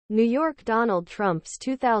New York. Donald Trump's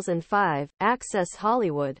 2005 Access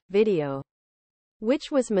Hollywood video,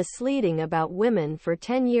 which was misleading about women for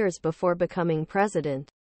 10 years before becoming president,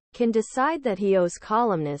 can decide that he owes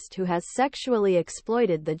columnist who has sexually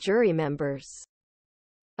exploited the jury members.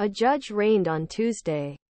 A judge reigned on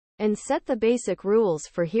Tuesday and set the basic rules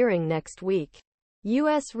for hearing next week.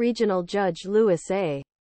 U.S. Regional Judge Louis A.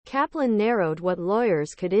 Kaplan narrowed what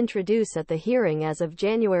lawyers could introduce at the hearing as of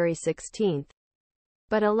January 16,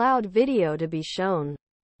 but allowed video to be shown.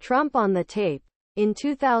 Trump on the tape. In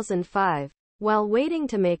 2005, while waiting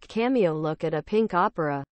to make cameo look at a pink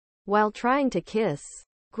opera, while trying to kiss,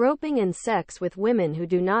 groping and sex with women who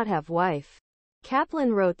do not have wife,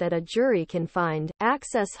 Kaplan wrote that a jury can find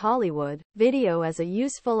Access Hollywood video as a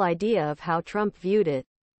useful idea of how Trump viewed it.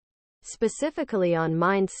 Specifically on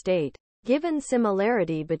mind state, given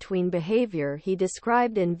similarity between behavior he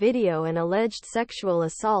described in video and alleged sexual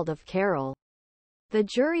assault of Carroll, the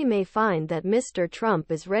jury may find that Mr.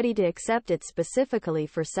 Trump is ready to accept it specifically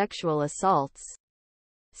for sexual assaults.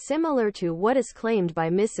 Similar to what is claimed by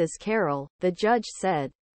Mrs. Carroll, the judge said.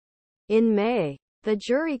 In May, the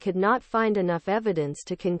jury could not find enough evidence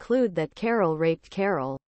to conclude that Carroll raped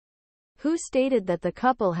Carroll, who stated that the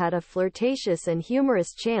couple had a flirtatious and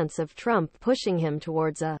humorous chance of Trump pushing him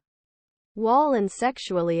towards a wall and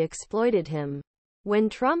sexually exploited him. When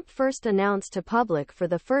Trump first announced to public for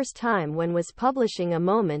the first time when was publishing a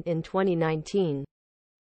moment in 2019,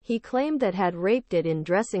 he claimed that had raped it in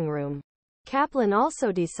dressing room. Kaplan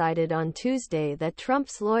also decided on Tuesday that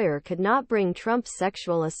Trump's lawyer could not bring Trump's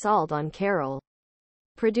sexual assault on Carroll,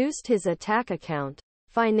 produced his attack account,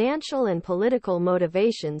 financial and political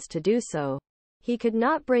motivations to do so. He could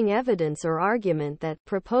not bring evidence or argument that,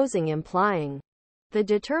 proposing implying, the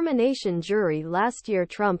determination jury last year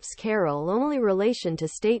Trump's Carroll only relation to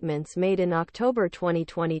statements made in October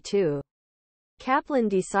 2022. Kaplan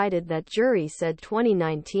decided that jury said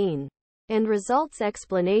 2019 and results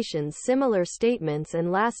explanations similar statements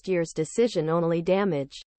and last year's decision only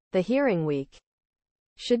damage. The hearing week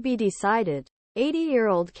should be decided.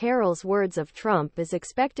 80-year-old Carroll's words of Trump is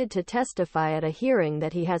expected to testify at a hearing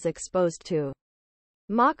that he has exposed to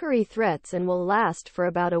mockery threats and will last for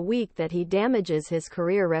about a week that he damages his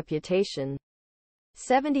career reputation.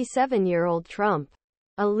 77-year-old Trump,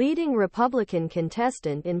 a leading Republican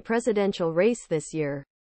contestant in presidential race this year,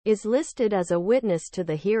 is listed as a witness to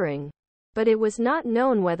the hearing, but it was not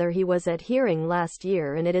known whether he was at hearing last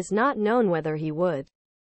year and it is not known whether he would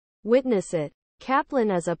witness it.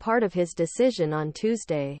 Kaplan as a part of his decision on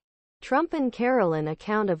Tuesday. Trump and Carroll'ın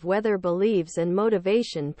account of whether believes and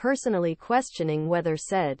motivation personally questioning whether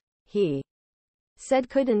said.He said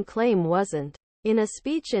couldn't claim wasn't. In a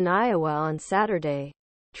speech in Iowa on Saturday,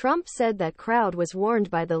 Trump said that crowd was warned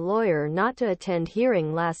by the lawyer not to attend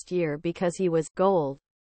hearing last year because he was gold.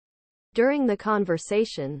 During the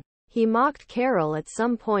conversation, he mocked Carroll at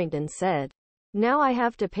some point and said, "Now I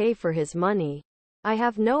have to pay for his money. I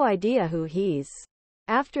have no idea who he's."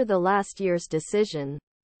 After the last year's decision,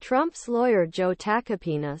 Trump's lawyer Joe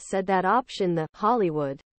Tacopina said that option the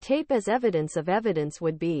Hollywood tape as evidence of evidence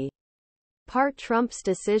would be part Trump's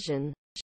decision.